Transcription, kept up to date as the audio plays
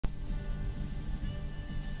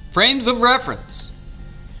Frames of reference.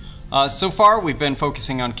 So far we've been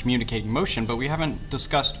focusing on communicating motion, but we haven't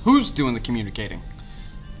discussed who's doing the communicating.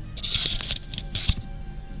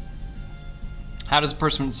 How does a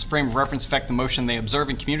person's frame of reference affect the motion they observe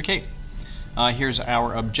and communicate? Here's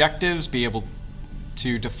our objectives. Be able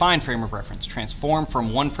to define frame of reference, transform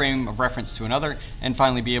from one frame of reference to another, and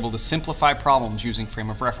finally be able to simplify problems using frame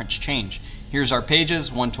of reference change. Here's our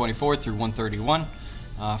pages, 124 through 131,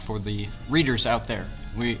 for the readers out there.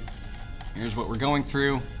 Here's what we're going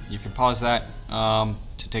through. You can pause that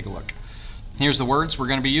to take a look. Here's the words we're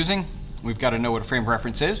going to be using. We've got to know what a frame of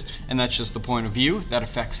reference is, and that's just the point of view that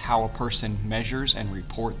affects how a person measures and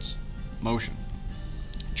reports motion.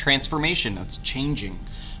 Transformation, that's changing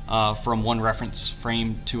from one reference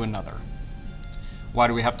frame to another. Why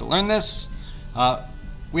do we have to learn this?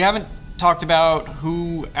 We haven't talked about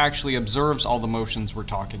who actually observes all the motions we're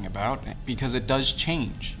talking about, because it does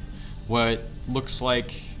change. What looks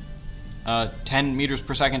like 10 meters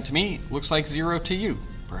per second to me looks like 0 to you,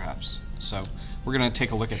 perhaps. So we're going to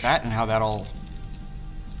take a look at that and how that all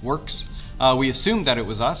works. We assumed that it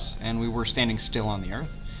was us and we were standing still on the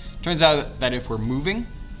earth. Turns out that if we're moving,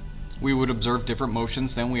 we would observe different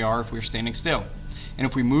motions than we are if we were standing still. And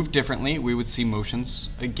if we move differently, we would see motions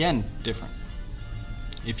again different.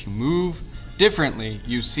 If you move differently,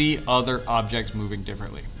 you see other objects moving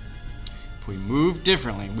differently. If we move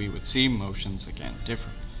differently, we would see motions again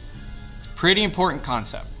different. It's a pretty important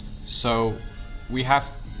concept. So we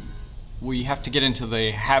have to get into the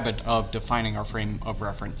habit of defining our frame of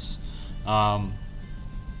reference,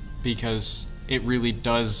 because it really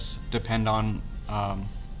does depend on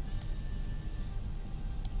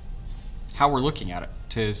how we're looking at it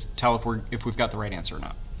to tell if we've got the right answer or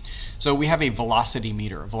not. So we have a velocity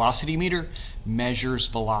meter. A velocity meter measures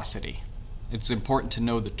velocity. It's important to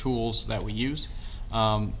know the tools that we use.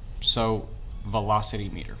 So velocity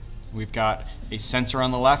meter. We've got a sensor on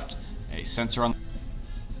the left, a sensor on.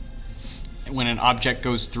 When an object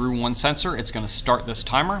goes through one sensor, it's going to start this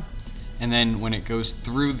timer, and then when it goes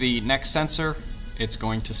through the next sensor, it's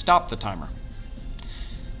going to stop the timer.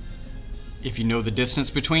 If you know the distance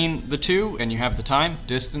between the two and you have the time,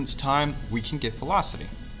 distance, time, we can get velocity.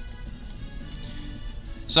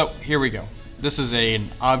 So here we go. This is an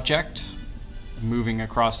object moving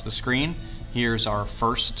across the screen. Here's our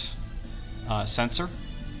first sensor.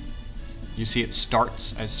 You see it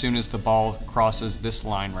starts as soon as the ball crosses this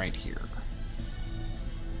line right here.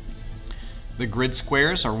 The grid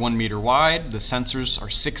squares are 1 meter wide. The sensors are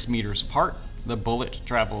 6 meters apart. The bullet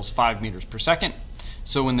travels 5 meters per second.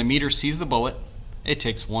 So when the meter sees the bullet, it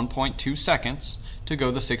takes 1.2 seconds to go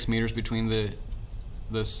the 6 meters between the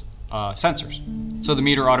sensors. So the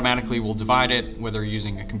meter automatically will divide it, whether you're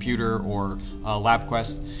using a computer or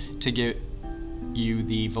LabQuest, to give you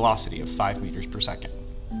the velocity of 5 meters per second.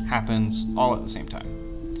 Happens all at the same time.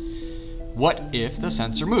 What if the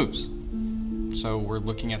sensor moves? So we're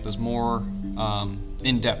looking at this more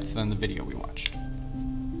in depth than the video we watched.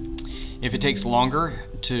 If it takes longer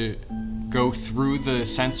to go through the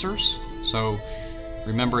sensors, so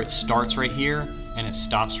remember it starts right here and it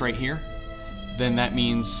stops right here, then that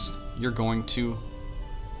means you're going to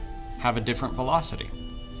have a different velocity.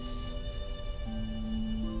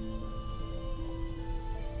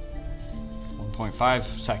 .5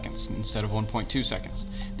 seconds instead of 1.2 seconds.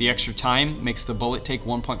 The extra time makes the bullet take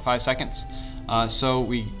 1.5 seconds. So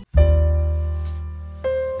we